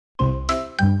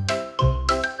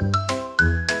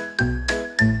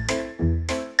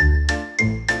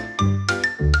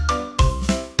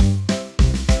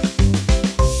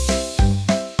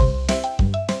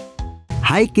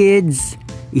Hi kids!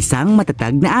 Isang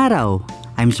matatag na araw.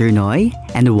 I'm Sir Noy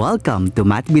and welcome to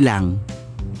Math Bilang.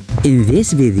 In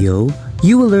this video,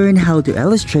 you will learn how to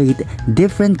illustrate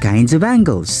different kinds of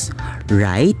angles,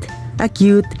 right,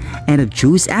 acute, and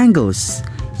obtuse angles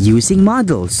using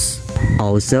models.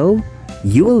 Also,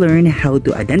 you will learn how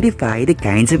to identify the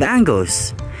kinds of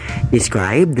angles,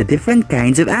 describe the different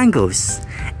kinds of angles,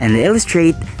 and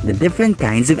illustrate the different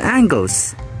kinds of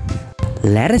angles.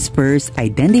 Let us first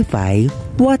identify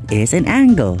what is an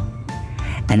angle.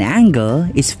 An angle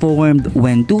is formed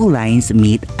when two lines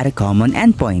meet at a common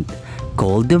endpoint,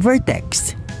 called the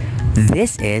vertex.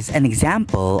 This is an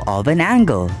example of an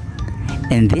angle,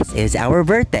 and this is our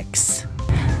vertex.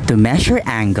 To measure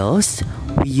angles,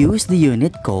 we use the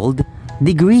unit called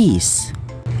degrees.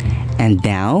 And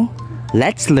now,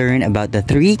 let's learn about the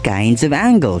three kinds of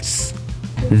angles.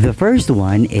 The first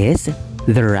one is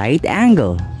the right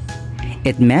angle.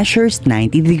 It measures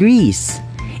 90 degrees.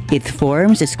 It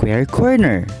forms a square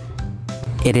corner.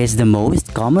 It is the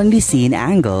most commonly seen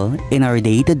angle in our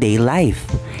day-to-day life.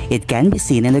 It can be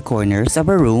seen in the corners of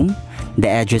a room, the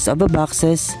edges of the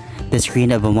boxes, the screen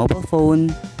of a mobile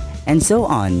phone, and so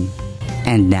on.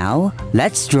 And now,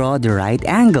 let's draw the right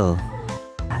angle.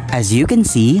 As you can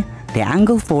see, the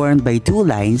angle formed by two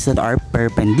lines that are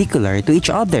perpendicular to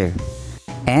each other.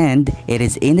 And it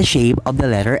is in the shape of the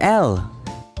letter L.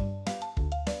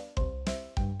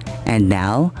 And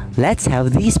now, let's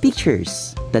have these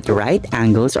pictures that right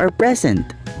angles are present.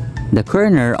 The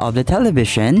corner of the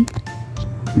television,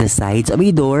 the sides of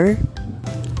a door,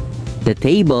 the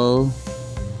table,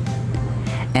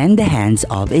 and the hands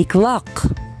of a clock.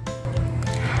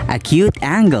 Acute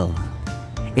angle.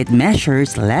 It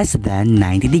measures less than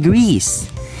 90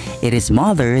 degrees. It is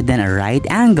smaller than a right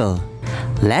angle.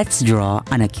 Let's draw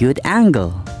an acute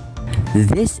angle.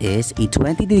 This is a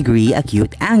 20-degree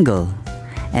acute angle.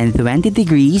 And 20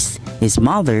 degrees is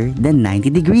smaller than 90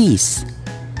 degrees.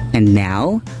 And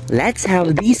now, let's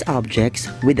have these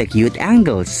objects with acute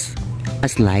angles. A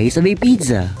slice of a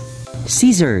pizza,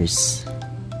 scissors,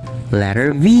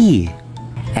 letter V,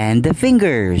 and the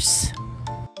fingers.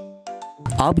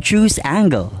 Obtuse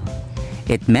angle.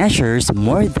 It measures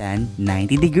more than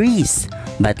 90 degrees,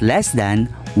 but less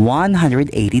than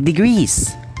 180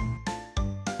 degrees.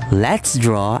 Let's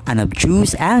draw an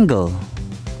obtuse angle.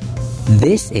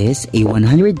 This is a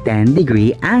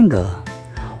 110-degree angle.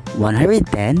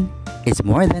 110 is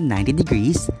more than 90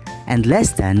 degrees and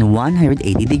less than 180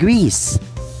 degrees.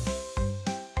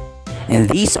 And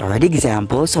these are the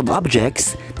examples of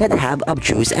objects that have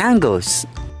obtuse angles.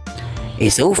 A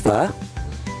sofa,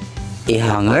 a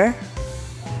hanger,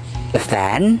 a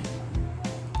fan,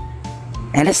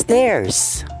 and a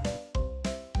stairs.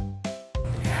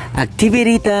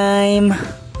 Activity time!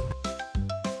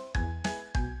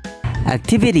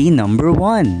 Activity number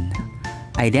 1.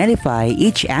 Identify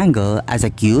each angle as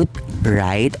acute,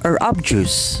 right, or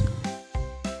obtuse.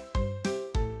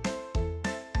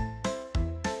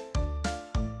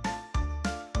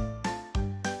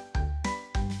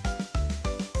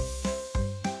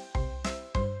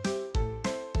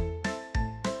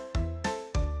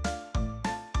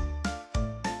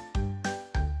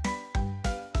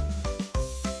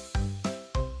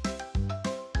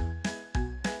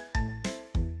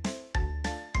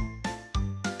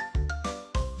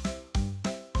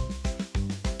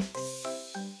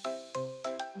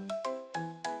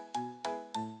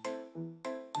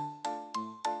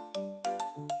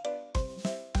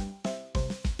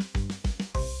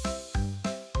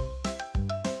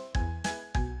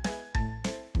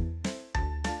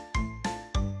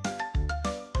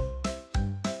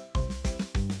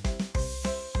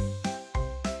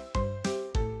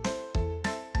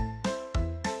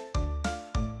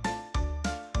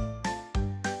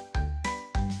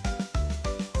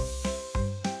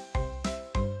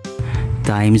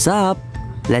 Time's up.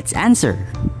 Let's answer.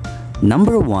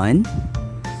 Number 1,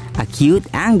 acute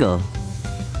angle.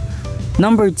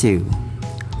 Number 2,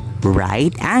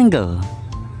 right angle.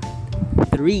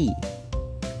 3,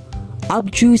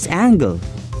 obtuse angle.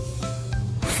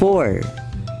 4,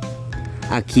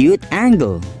 acute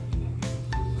angle.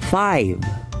 5,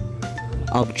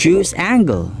 obtuse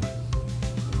angle.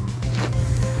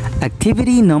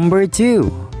 Activity number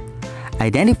 2.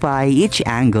 Identify each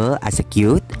angle as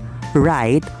acute,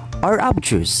 right, or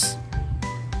obtuse.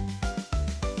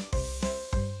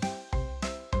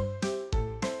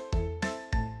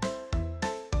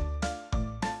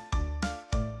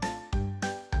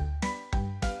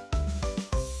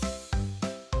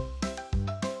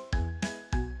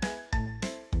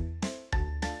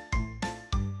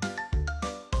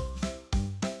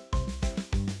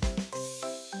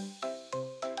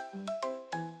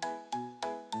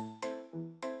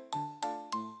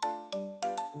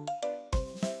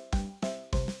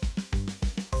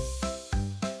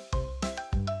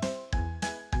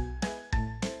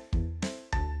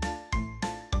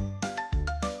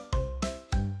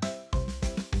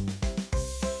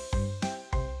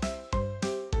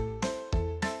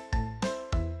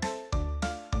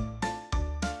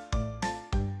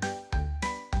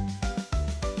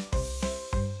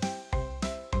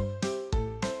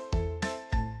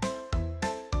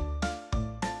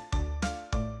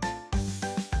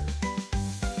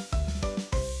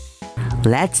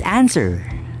 Let's answer.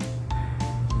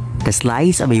 The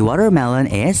slice of a watermelon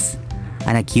is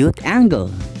an acute angle.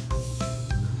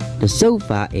 The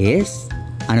sofa is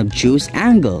an obtuse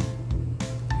angle.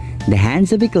 The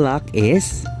hands of a clock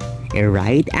is a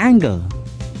right angle.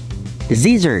 The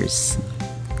scissors,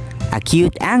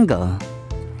 acute angle.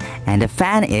 And the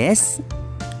fan is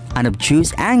an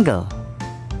obtuse angle.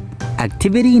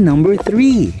 Activity number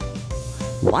 3.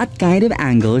 What kind of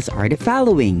angles are the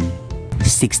following?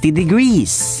 60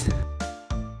 degrees.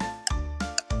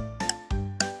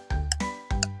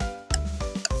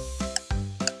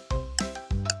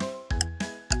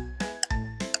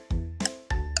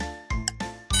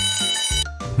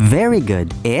 Very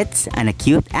good. It's an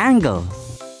acute angle.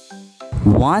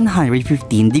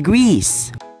 115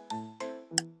 degrees.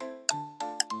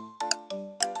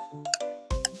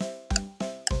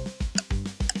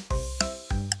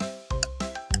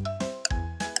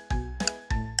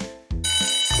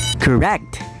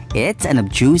 Correct. It's an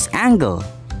obtuse angle.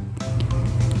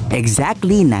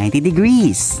 Exactly 90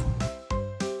 degrees.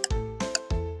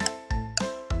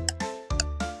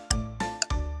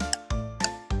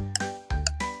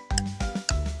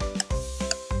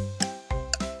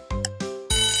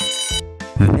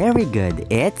 Very good.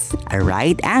 It's a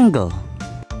right angle.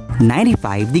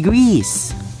 95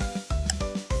 degrees.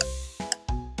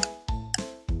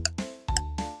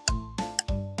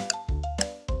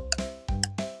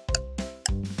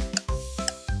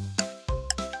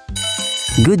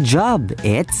 Good job.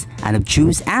 It's an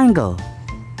obtuse angle.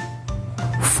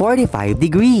 45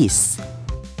 degrees.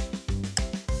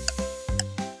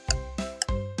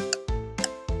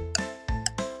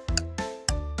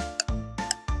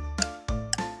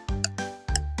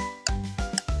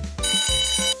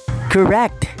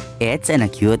 Correct. It's an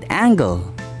acute angle.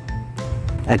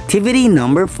 Activity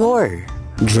number 4.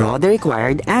 Draw the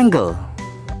required angle.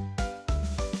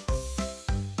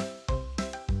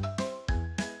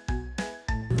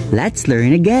 Let's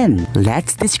learn again.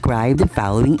 Let's describe the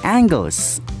following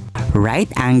angles. Right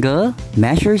angle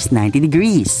measures 90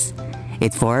 degrees.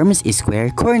 It forms a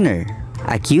square corner.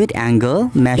 Acute angle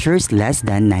measures less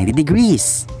than 90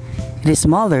 degrees. It is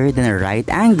smaller than a right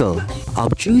angle.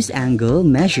 Obtuse angle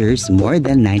measures more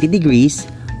than 90 degrees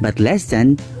but less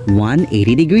than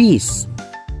 180 degrees.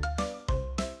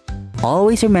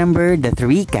 Always remember the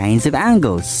 3 kinds of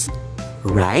angles: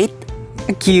 right,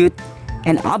 acute,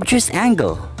 and obtuse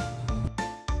angle.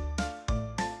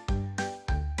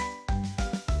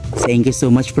 Thank you so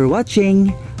much for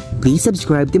watching. Please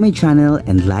subscribe to my channel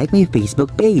and like my Facebook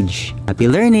page. Happy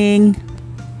learning!